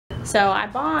So I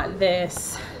bought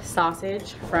this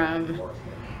sausage from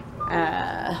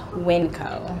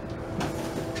Winco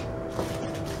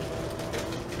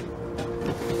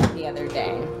the other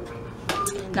day.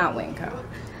 Not Winco.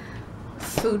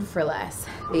 Food for Less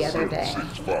the other day.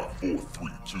 6, 5, 4, 3,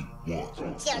 2, 1. You'll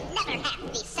never have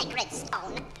the sacred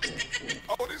stone.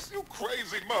 Oh, this you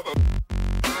crazy mother.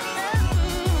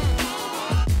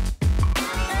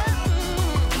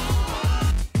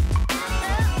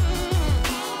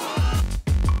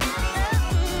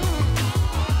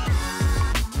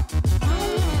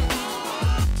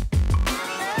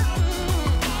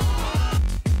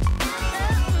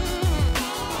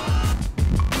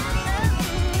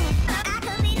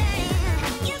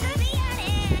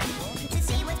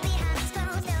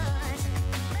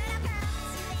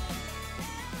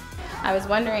 I was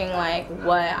wondering like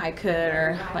what I could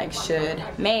or like should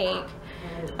make.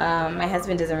 My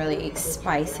husband doesn't really eat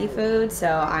spicy food, so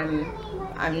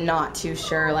I'm not too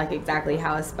sure like exactly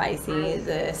how spicy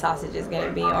the sausage is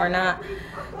gonna be or not.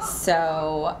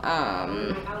 So I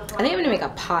think I'm gonna make a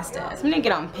pasta. So I'm gonna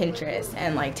get on Pinterest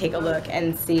and like take a look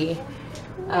and see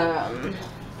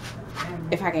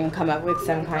if I can come up with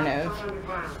some kind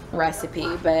of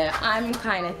recipe. But I'm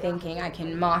kind of thinking I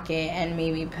can mock it and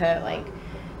maybe put like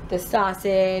the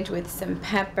sausage with some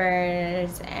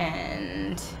peppers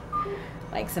and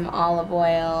like some olive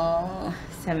oil,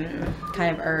 some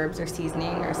kind of herbs or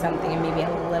seasoning or something, and maybe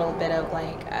a little bit of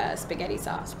like spaghetti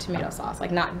sauce, tomato sauce,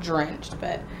 like not drenched,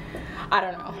 but I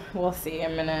don't know, we'll see.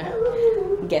 I'm gonna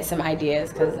get some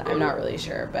ideas because I'm not really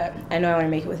sure, but I know I want to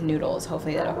make it with noodles.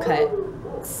 Hopefully that'll cut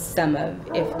some of,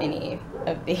 if any,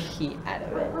 of the heat out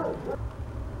of it.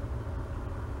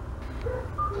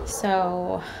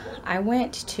 So I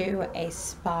went to a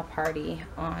spa party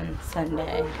on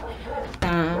Sunday,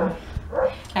 and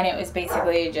it was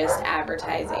basically just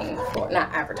advertising for, not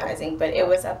advertising, but it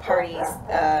was a party,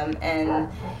 and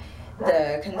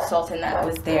the consultant that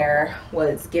was there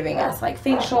was giving us like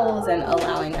facials and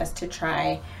allowing us to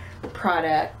try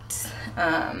products,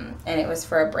 and it was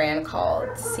for a brand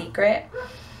called Secret.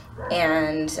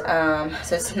 And so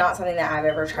it's not something that I've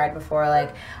ever tried before.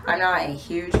 Like, I'm not a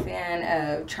huge fan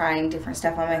of trying different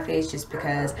stuff on my face just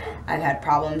because I've had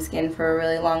problem skin for a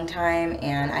really long time,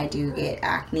 and I do get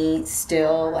acne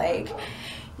still, like,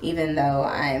 even though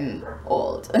I'm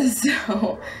old.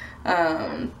 So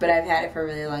but I've had it for a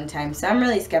really long time, so I'm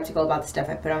really skeptical about the stuff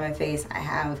I put on my face. I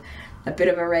have a bit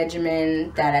of a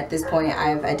regimen that at this point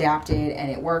I've adapted,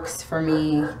 and it works for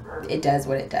me. It does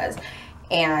what it does.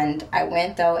 And I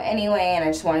went though anyway, and I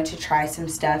just wanted to try some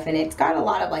stuff, and it's got a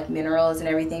lot of like minerals and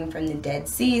everything from the Dead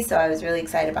Sea, so I was really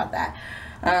excited about that.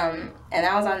 And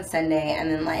that was on Sunday,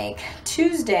 and then like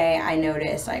Tuesday I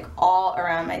noticed like all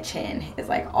around my chin is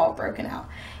like all broken out,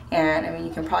 and I mean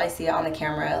you can probably see it on the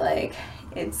camera, like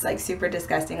it's like super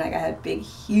disgusting. Like I have big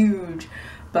huge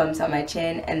bumps on my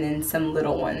chin and then some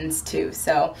little ones too.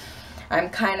 So I'm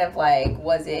kind of like,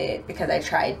 was it because I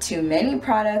tried too many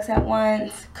products at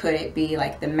once? Could it be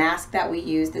like the mask that we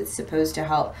use that's supposed to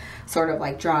help sort of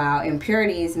like draw out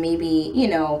impurities? Maybe, you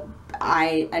know,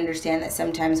 I understand that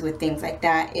sometimes with things like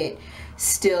that, it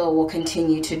still will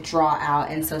continue to draw out,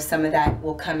 and so some of that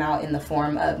will come out in the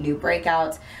form of new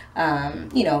breakouts,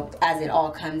 you know, as it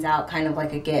all comes out, kind of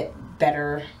like a get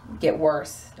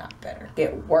worse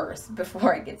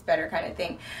before it gets better kind of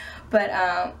thing. But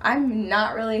I'm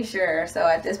not really sure, so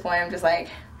at this point I'm just like,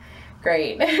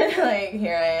 great. Like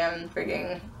here I am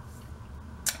freaking,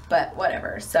 but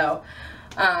whatever. So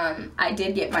I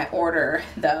did get my order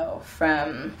though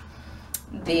from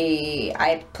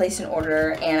I placed an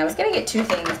order, and I was gonna get 2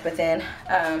 things, but then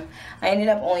I ended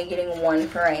up only getting 1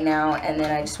 for right now, and then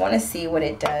I just want to see what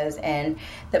it does. And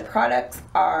the products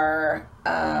are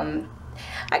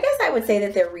I guess I would say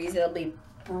that they're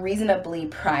reasonably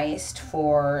priced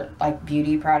for like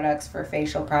beauty products, for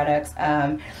facial products,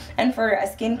 and for a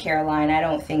skincare line I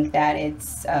don't think that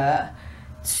it's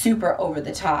super over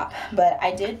the top. But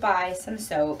I did buy some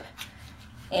soap,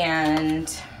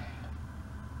 and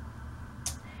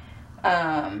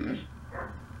oh,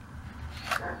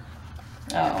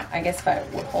 I guess if I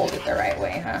would hold it the right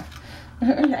way, huh?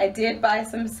 I did buy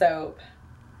some soap.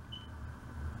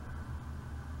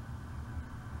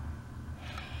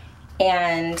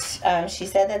 And she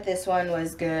said that this one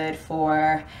was good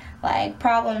for like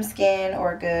problem skin,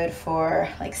 or good for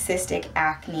like cystic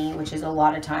acne, which is a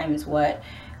lot of times what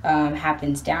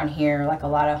happens down here. Like a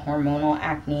lot of hormonal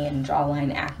acne and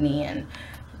jawline acne and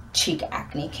cheek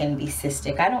acne can be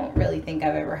cystic. I don't really think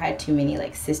I've ever had too many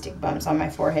like cystic bumps on my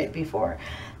forehead before,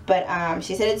 but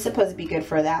she said it's supposed to be good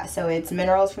for that. So it's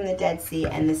minerals from the Dead Sea,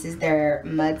 and this is their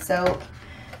mud soap.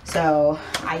 So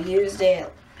I used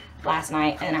it last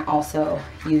night, and I also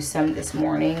used some this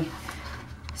morning.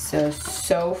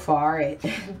 So far,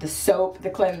 the soap, the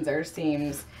cleanser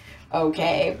seems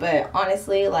okay, but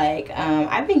honestly, like,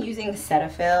 I've been using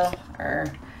Cetaphil, or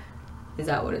is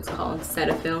that what it's called?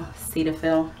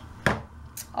 Cetaphil.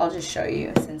 I'll just show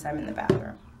you since I'm in the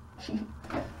bathroom.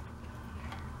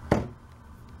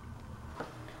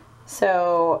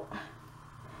 So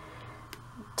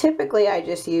typically I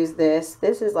just use this.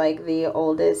 This is like the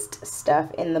oldest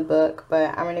stuff in the book,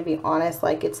 but I'm gonna be honest,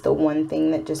 like, it's the one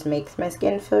thing that just makes my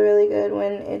skin feel really good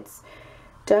when it's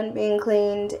done being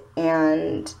cleaned,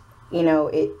 and you know,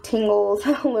 it tingles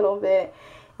a little bit,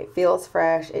 it feels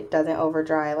fresh, it doesn't over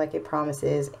dry like it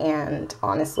promises, and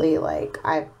honestly, like,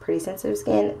 I have pretty sensitive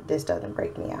skin, this doesn't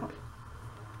break me out.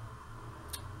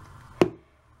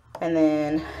 And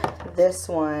then this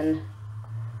one,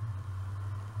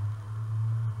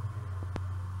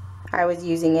 I was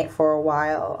using it for a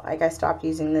while. Like, I stopped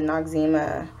using the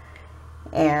Noxzema,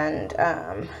 and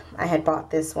I had bought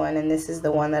this one, and this is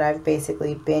the one that I've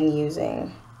basically been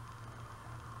using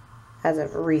as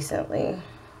of recently.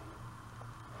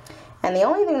 And the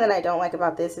only thing that I don't like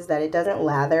about this is that it doesn't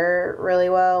lather really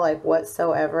well, like,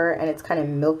 whatsoever, and it's kind of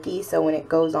milky, so when it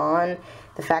goes on,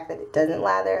 the fact that it doesn't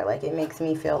lather, like, it makes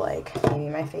me feel like maybe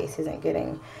my face isn't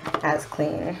getting as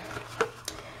clean.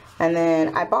 And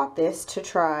then I bought this to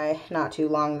try not too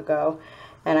long ago,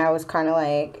 and I was kind of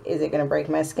like, is it going to break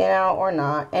my skin out or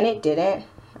not? And it didn't.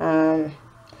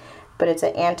 But it's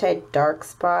an anti-dark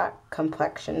spot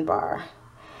complexion bar.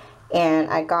 And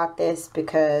I got this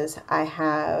because I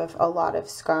have a lot of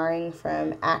scarring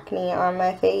from acne on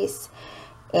my face,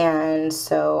 and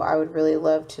so I would really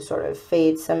love to sort of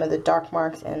fade some of the dark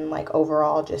marks and, like,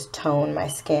 overall just tone my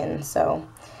skin. So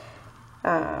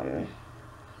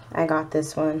I got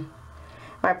this one.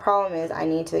 My problem is I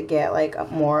need to get,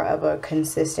 like, more of a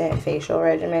consistent facial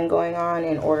regimen going on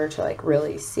in order to, like,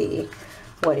 really see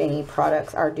what any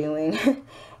products are doing.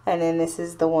 And then this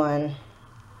is the one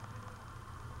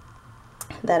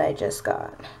that I just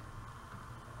got,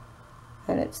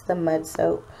 and it's the mud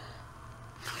soap,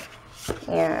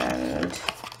 and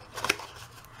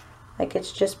like,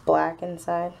 it's just black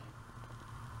inside.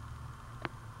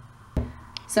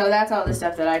 So that's all the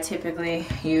stuff that I typically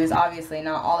use. Obviously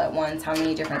not all at once. How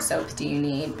many different soaps do you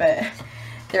need? But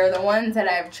they're the ones that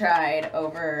I've tried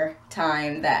over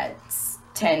time that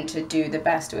tend to do the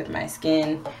best with my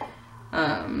skin,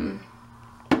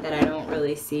 that I don't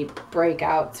really see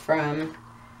breakouts from,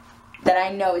 that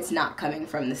I know it's not coming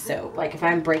from the soap. Like, if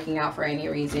I'm breaking out for any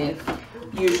reason,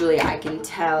 usually I can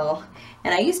tell.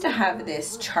 And I used to have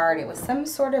this chart. It was some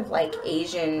sort of, like,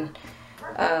 Asian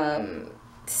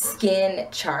skin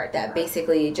chart that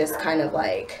basically just kind of,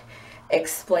 like,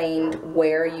 explained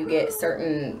where you get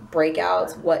certain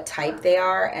breakouts, what type they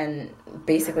are, and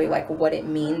basically, like, what it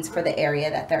means for the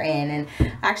area that they're in. And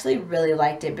I actually really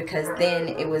liked it, because then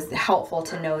it was helpful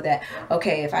to know that,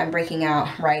 okay, if I'm breaking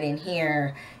out right in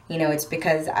here, you know, it's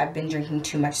because I've been drinking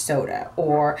too much soda.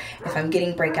 Or if I'm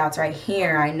getting breakouts right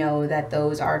here, I know that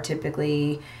those are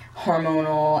typically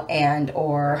hormonal and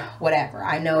or whatever.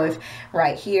 I know if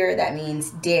right here that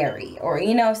means dairy, or,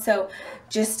 you know, so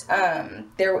just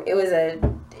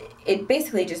it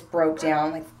basically just broke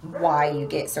down, like, why you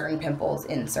get certain pimples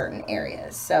in certain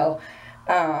areas. So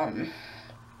I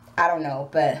don't know,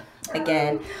 but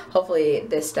again, hopefully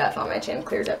this stuff on my chin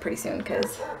clears up pretty soon,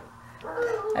 because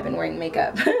I've been wearing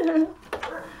makeup. So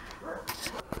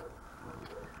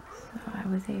I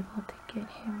was able to get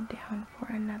him down for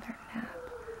another nap.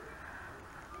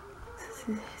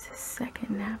 This is his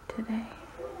second nap today.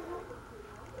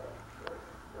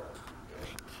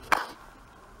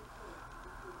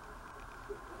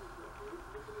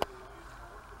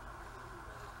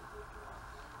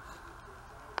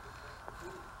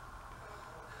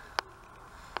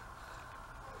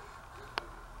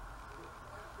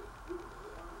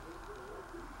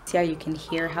 See how you can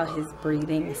hear how his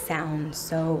breathing sounds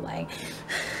so like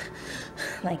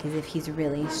as if he's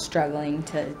really struggling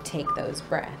to take those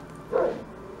breaths.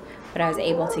 But I was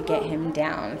able to get him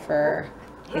down for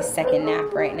his second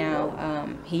nap right now.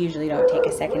 He usually don't take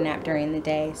a second nap during the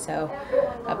day, so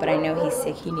but I know he's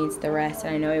sick, he needs the rest,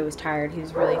 and I know he was tired, he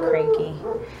was really cranky,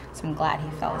 so I'm glad he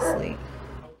fell asleep.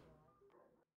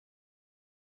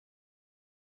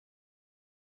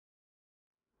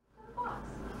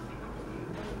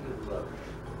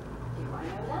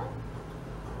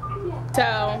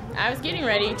 So I was getting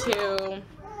ready to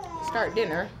start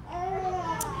dinner,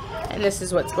 and this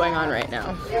is what's going on right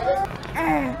now.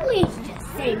 Please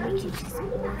just say we can just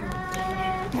order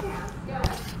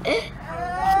dinner.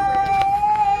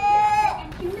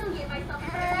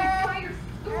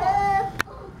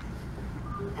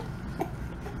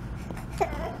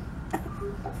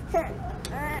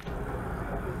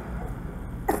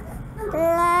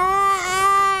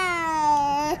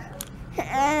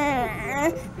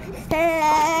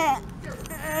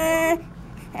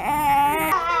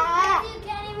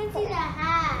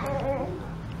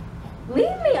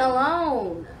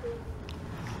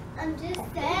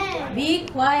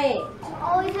 quiet.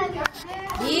 Always have your hair.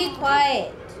 Be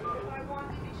quiet.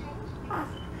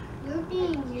 You're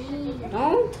being mean.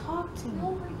 Don't talk to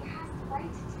me.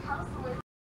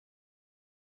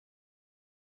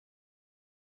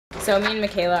 So me and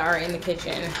MaKayla are in the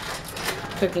kitchen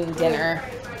cooking dinner,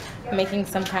 making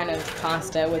some kind of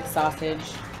pasta with sausage.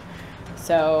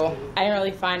 So I didn't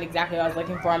really find exactly what I was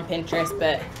looking for on Pinterest,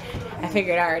 but I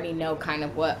figured I already know kind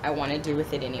of what I want to do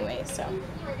with it anyway. So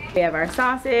we have our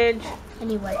sausage,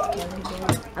 Anyway,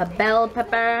 a bell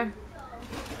pepper,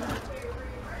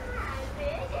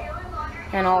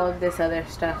 and all of this other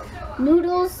stuff.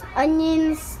 noodles,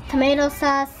 onions, tomato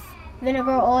sauce,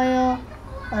 vinegar oil,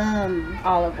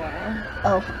 Olive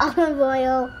oil, olive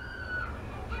oil,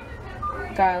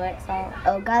 garlic salt,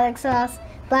 garlic sauce,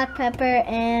 black pepper,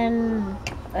 and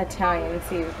Italian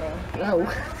seasoning.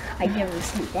 I never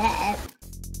seen that.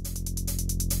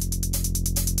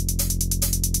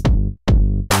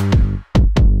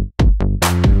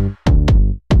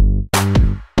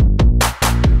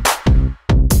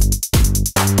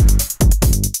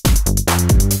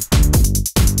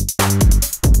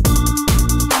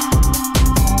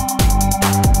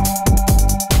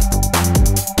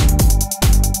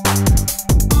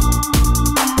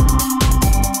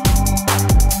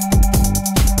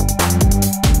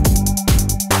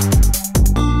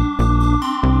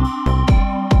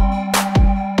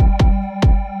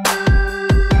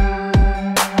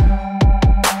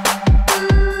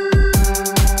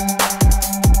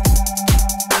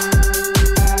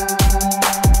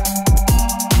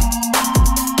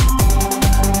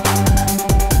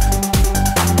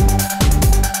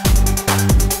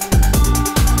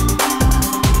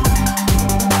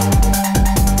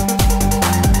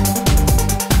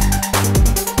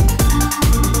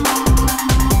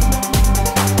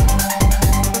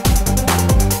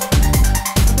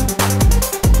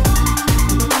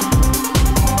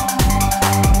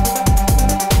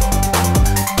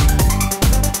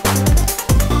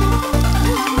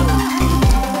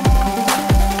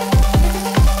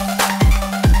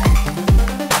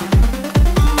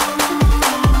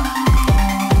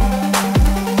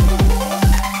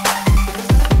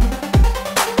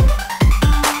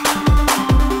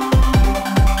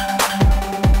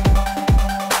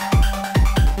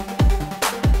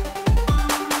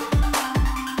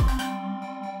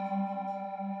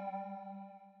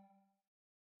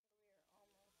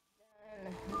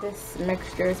 This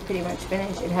mixture is pretty much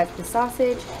finished. It has the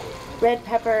sausage, red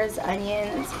peppers,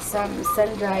 onions, some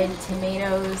sun-dried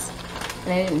tomatoes,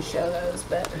 and I didn't show those,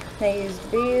 but I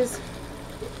used these.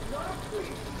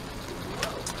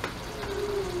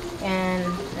 And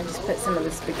I just put some of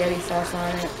the spaghetti sauce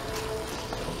on it.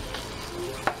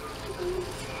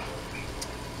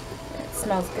 It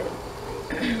smells good.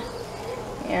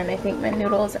 And I think my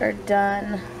noodles are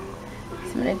done,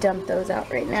 so I'm gonna dump those out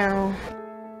right now.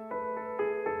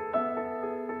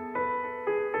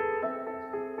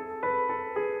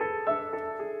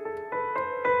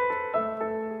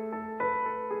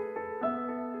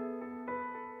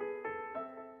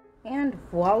 And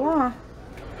voila,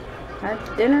 that's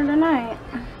dinner tonight.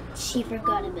 She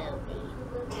forgot about me.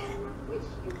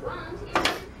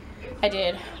 I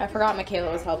did. I forgot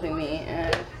MaKayla was helping me,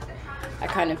 and I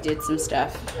kind of did some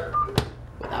stuff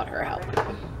without her help.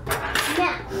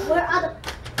 Now, where are the...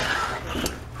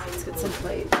 Let's get some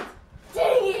plates.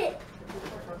 Dang it!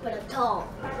 But I'm tall.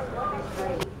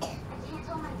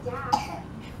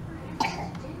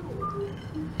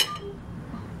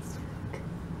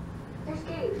 There's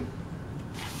Gabe.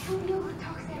 Tell me over,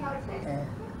 talk Sam out of this.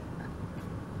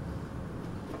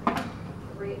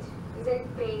 Great. Is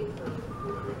it Babe?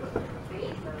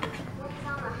 Babe? When he's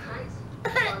on the hunt?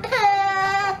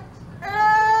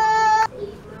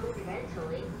 Save move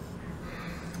eventually.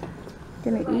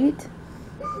 Gonna eat?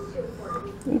 This is too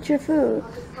important. Eat your food.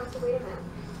 I'll just have to wait a minute.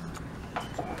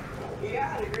 Yeah,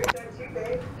 had a great time too,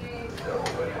 babe.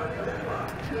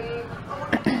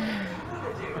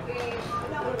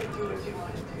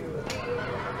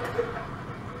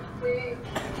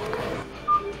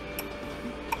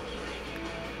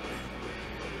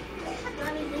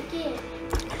 Mommy, look it.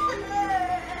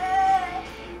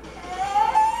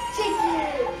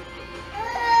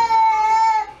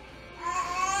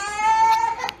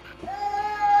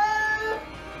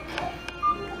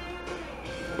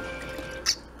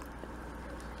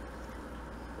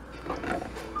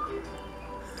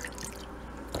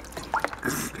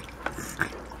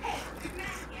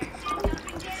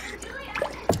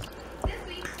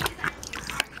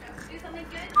 Do something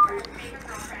good for her favorite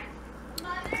girlfriend.